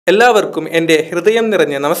എല്ലാവർക്കും എൻ്റെ ഹൃദയം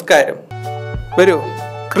നിറഞ്ഞ നമസ്കാരം. വരൂ,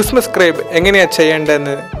 ക്രിസ്മസ് സ്ക്രൈബ് എങ്ങനെയാണ്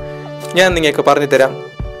ചെയ്യേണ്ടതെന്ന് ഞാൻ നിങ്ങൾക്ക് പറഞ്ഞു തരാം.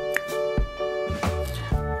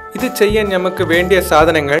 ഇത് ചെയ്യാൻ നമുക്ക് വേണ്ടിയ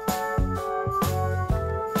സാധനങ്ങൾ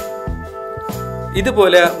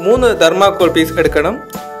ഇതുപോലെ 3 തെർമാക്കോൾ പീസ് എടുക്കണം.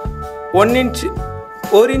 1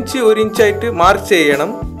 ഇഞ്ച് ആയിട്ട് മാർക്ക്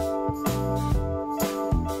ചെയ്യണം.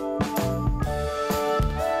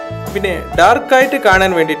 പിന്നെ ഡാർക്കായിട്ട്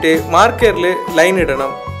കാണാൻ വേണ്ടിയിട്ട് മാർക്കറിൽ ലൈൻ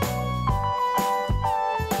ഇടണം.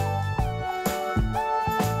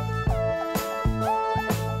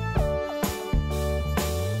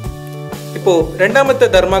 ഇപ്പോൾ രണ്ടാമത്തെ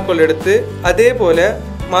തെർമാക്കോൾ എടുത്ത് അതേപോലെ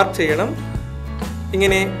മാർക്ക് ചെയ്യണം.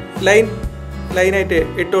 ഇങ്ങനെ ലൈനായിട്ട്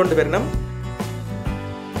ഇട്ടുകൊണ്ട് വരണം.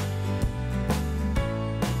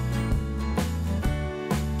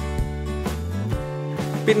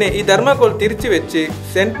 പിന്നെ ഈ തെർമാക്കോൾ തിരിച്ചു വെച്ച്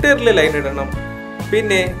സെൻറ്ററിൽ ലൈൻ ഇടണം.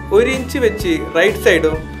 പിന്നെ 1 ഇഞ്ച് വെച്ച് റൈറ്റ്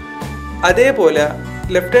സൈഡും അതേപോലെ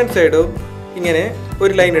ലെഫ്റ്റ് ഹാൻഡ് സൈഡും ഇങ്ങനെ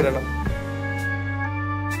ഒരു ലൈൻ ഇടണം.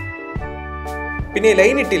 പിന്നെ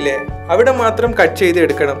ലൈൻ ഇട്ടില്ലേ, അവിടെ മാത്രം കട്ട് ചെയ്ത്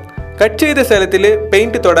എടുക്കണം. കട്ട് ചെയ്ത സ്ഥലത്തിൽ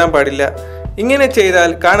പെയിന്റ് തൊടാൻ പാടില്ല. ഇങ്ങനെ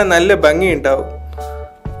ചെയ്താൽ കാണാൻ നല്ല ഭംഗിയുണ്ടാവും.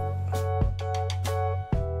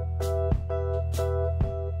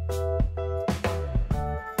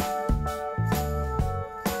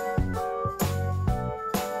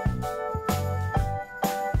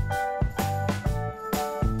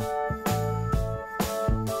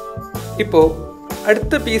 ഇപ്പോൾ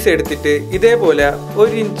അടുത്ത പീസ് എടുത്തിട്ട് ഇതേപോലെ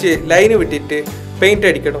 1 ഇഞ്ച് ലൈന് വിട്ടിട്ട് പെയിന്റ്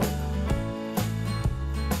അടിക്കണം.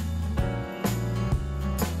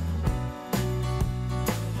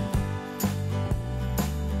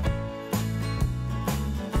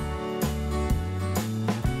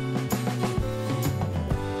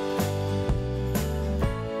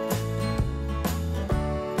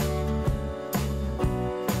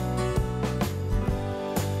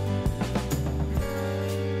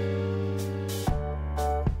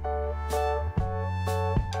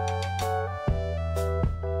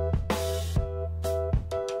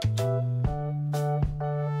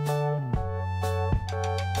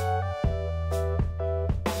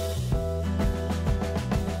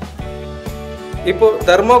 ഇപ്പോൾ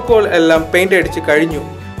തെർമാക്കോൾ എല്ലാം പെയിന്റ് അടിച്ച് കഴിഞ്ഞു.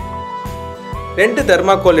 2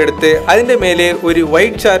 തെർമാക്കോൾ എടുത്ത് അതിൻ്റെ മേലെ ഒരു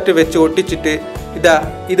വൈറ്റ് ചാർട്ട് വെച്ച് ഒട്ടിച്ചിട്ട്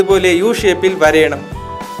ഇതുപോലെ യു ഷേപ്പിൽ വരയണം.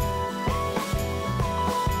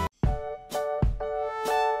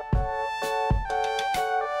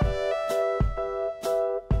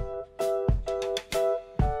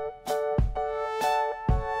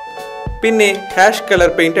 പിന്നെ ഹാഷ്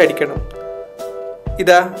കളർ പെയിന്റ് അടിക്കണം.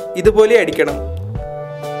 ഇതുപോലെ അടിക്കണം.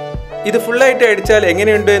 ഇത് ഫുള്ളായിട്ട് അടിച്ചാൽ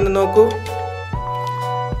എങ്ങനെയുണ്ട് എന്ന് നോക്കൂ.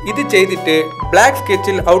 ഇത് ചെയ്തിട്ട് ബ്ലാക്ക്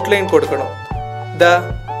സ്കെച്ചിൽ ഔട്ട്ലൈൻ കൊടുക്കണം.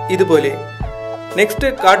 ഇതുപോലെ. നെക്സ്റ്റ്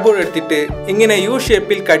കാർഡ്ബോർഡ് എടുത്തിട്ട് ഇങ്ങനെ യു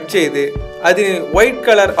ഷേപ്പിൽ കട്ട് ചെയ്ത് അതിന് വൈറ്റ്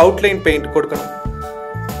കളർ ഔട്ട്ലൈൻ പെയിന്റ് കൊടുക്കണം.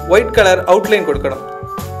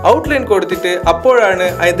 ഔട്ട്ലൈൻ കൊടുത്തിട്ട് അപ്പോഴാണ്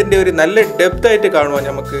അതിൻ്റെ ഒരു നല്ല ഡെപ്ത് ആയിട്ട് കാണുവാൻ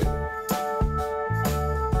നമുക്ക്.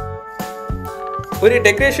 ഒരു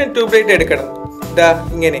ഡെക്കറേഷൻ ട്യൂബ് ലൈറ്റ് എടുക്കണം.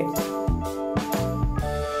 ഇങ്ങനെ.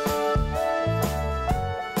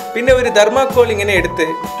 പിന്നെ ഒരു തെർമാക്കോൾ ഇങ്ങനെ എടുത്ത്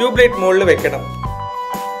ട്യൂബ് ലൈറ്റ് മുകളിൽ വെക്കണം.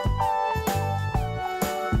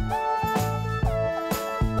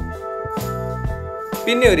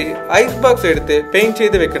 പിന്നെ ഒരു ഐസ് ബോക്സ് എടുത്ത് പെയിന്റ്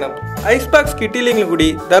ചെയ്ത് വെക്കണം. ഐസ് ബോക്സ് കിട്ടിയില്ലെങ്കിൽ കൂടി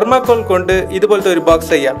തെർമാക്കോൾ കൊണ്ട് ഇതുപോലത്തെ ഒരു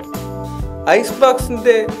ബോക്സ് ചെയ്യാം. ഐസ്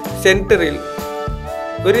ബോക്സിന്റെ സെന്ററിൽ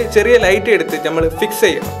ഒരു ചെറിയ ലൈറ്റ് എടുത്ത് നമ്മൾ ഫിക്സ്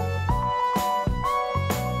ചെയ്യണം.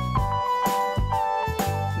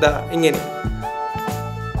 ഇങ്ങനെ.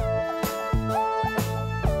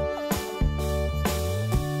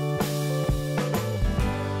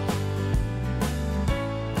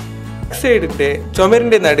 സൈഡിന്റെ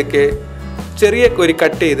ചുമരിന്റെ നടുക്ക് ചെറിയ ഒരു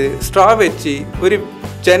കട്ട് ചെയ്ത് സ്ട്രോ വെച്ച് ഒരു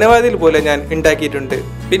ജനവാതിൽ പോലെ ഞാൻ ഉണ്ടാക്കിയിട്ടുണ്ട്.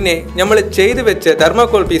 പിന്നെ നമ്മൾ ചെയ്ത് വെച്ച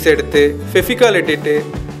തെർമാക്കോൾ പീസ് എടുത്ത് ഫെവിക്കോൾ ഇട്ടിട്ട്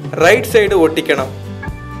റൈറ്റ് സൈഡ് ഒട്ടിക്കണം.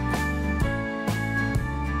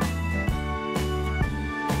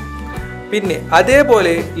 പിന്നെ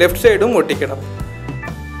അതേപോലെ ലെഫ്റ്റ് സൈഡും ഒട്ടിക്കണം.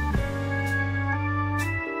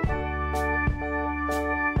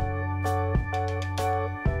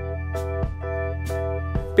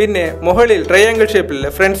 പിന്നെ മുകളിൽ ട്രയാങ്കിൾ ഷേപ്പിലുള്ള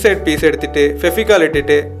ഫ്രണ്ട് സൈഡ് പീസ് എടുത്തിട്ട് ഫെവിക്കോൾ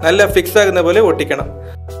ഇട്ടിട്ട് നല്ല ഫിക്സ് ആകുന്ന പോലെ ഒട്ടിക്കണം.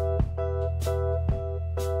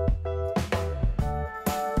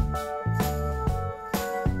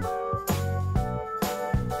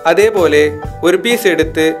 അതേപോലെ ഒരു പീസ്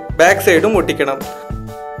എടുത്ത് ബാക്ക് സൈഡും ഒട്ടിക്കണം.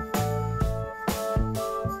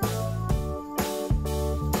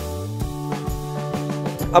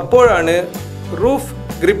 അപ്പോഴാണ് റൂഫ്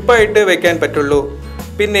ഗ്രിപ്പായിട്ട് വെക്കാൻ പറ്റുള്ളൂ.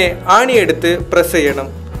 പിന്നെ ആണിയെടുത്ത് പ്രസ് ചെയ്യണം.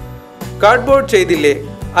 കാർഡ്ബോർഡ് ചെയ്തില്ലേ,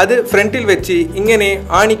 അത് ഫ്രണ്ടിൽ വെച്ച് ഇങ്ങനെ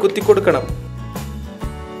ആണി കുത്തി കൊടുക്കണം.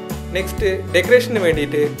 നെക്സ്റ്റ് ഡെക്കറേഷന്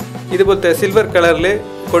വേണ്ടിയിട്ട് ഇതുപോലത്തെ സിൽവർ കളറിൽ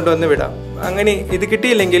കൊണ്ടുവന്ന് വിടാം. അങ്ങനെ ഇത്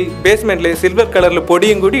കിട്ടിയില്ലെങ്കിൽ ബേസ്മെൻറ്റിൽ സിൽവർ കളറിൽ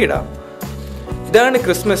പൊടിയും കൂടി ഇടാം. ഇതാണ്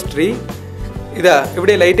ക്രിസ്മസ് ട്രീ. ഇതാ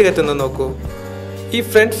ഇവിടെ ലൈറ്റ് കത്തുന്നത് നോക്കൂ. ഈ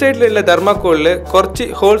ഫ്രണ്ട് സൈഡിലുള്ള തെർമാക്കോളിൽ കുറച്ച്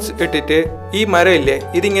ഹോൾസ് ഇട്ടിട്ട് ഈ മരമില്ലേ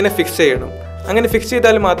ഇതിങ്ങനെ ഫിക്സ് ചെയ്യണം. അങ്ങനെ ഫിക്സ്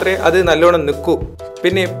ചെയ്താൽ മാത്രമേ അത് നല്ലോണം നിൽക്കൂ.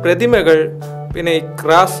 പിന്നെ പ്രതിമകൾ, പിന്നെ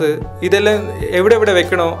ക്രാസ്, ഇതെല്ലാം എവിടെ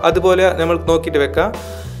വെക്കണോ അതുപോലെ നമ്മൾ നോക്കിയിട്ട് വെക്കാം.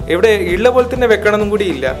 എവിടെ ഉള്ള പോലെ തന്നെ വെക്കണമെന്നും കൂടി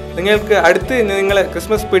ഇല്ല. നിങ്ങൾക്ക് അടുത്ത് നിങ്ങളെ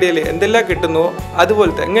ക്രിസ്മസ് പീടികയിൽ എന്തെല്ലാം കിട്ടുന്നോ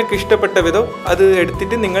അതുപോലത്തെ നിങ്ങൾക്ക് ഇഷ്ടപ്പെട്ട വിധം അത്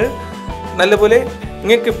എടുത്തിട്ട് നിങ്ങൾ നല്ലപോലെ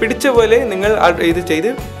നിങ്ങൾക്ക് പിടിച്ച പോലെ നിങ്ങൾ ഇത് ചെയ്ത്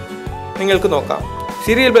നിങ്ങൾക്ക് നോക്കാം.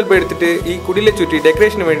 സീരിയൽ ബൾബ് എടുത്തിട്ട് ഈ കുടിലെ ചുറ്റി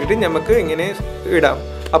ഡെക്കറേഷന് വേണ്ടിയിട്ട് നമുക്ക് ഇങ്ങനെ ഇടാം.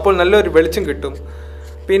 അപ്പോൾ നല്ലൊരു വെളിച്ചം കിട്ടും.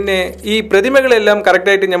 പിന്നെ ഈ പ്രതിമകളെല്ലാം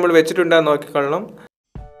കറക്റ്റായിട്ട് നമ്മൾ വെച്ചിട്ടുണ്ടെന്ന് നോക്കിക്കൊള്ളണം.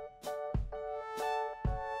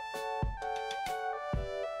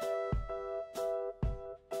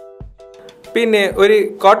 പിന്നെ ഒരു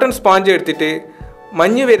കോട്ടൺ സ്പോഞ്ച് എടുത്തിട്ട്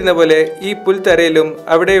മഞ്ഞ് വരുന്ന പോലെ ഈ പുൽത്തരയിലും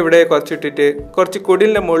അവിടെ ഇവിടെ കുറച്ചിട്ടിട്ട് കുറച്ച്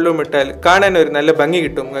കുടിലിൻ്റെ മുകളിലും ഇട്ടാൽ കാണാൻ ഒരു നല്ല ഭംഗി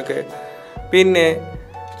കിട്ടും നിങ്ങൾക്ക്. പിന്നെ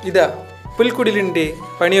ഇതാ പുൽക്കുടിലിൻ്റെ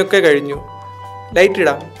പണിയൊക്കെ കഴിഞ്ഞു. ലൈറ്റ്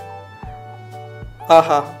ഇടാം.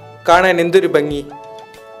 ആഹാ, കാണാൻ എന്തൊരു ഭംഗി.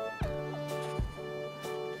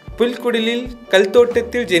 പുൽക്കുടിലിൽ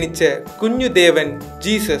കൽത്തോട്ടത്തിൽ ജനിച്ച കുഞ്ഞു ദേവൻ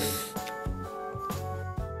ജീസസ്.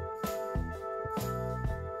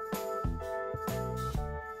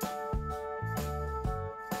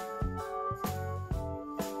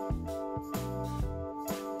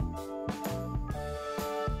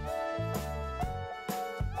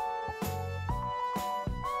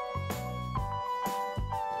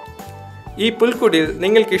 ഈ പുൽക്കുടിൽ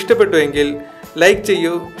നിങ്ങൾക്ക് ഇഷ്ടപ്പെട്ടുവെങ്കിൽ ലൈക്ക്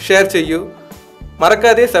ചെയ്യൂ, ഷെയർ ചെയ്യൂ,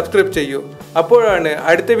 മറക്കാതെ സബ്സ്ക്രൈബ് ചെയ്യൂ. അപ്പോഴാണ്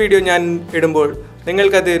അടുത്ത വീഡിയോ ഞാൻ ഇടുമ്പോൾ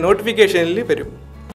നിങ്ങൾക്കത് നോട്ടിഫിക്കേഷനിൽ വരും.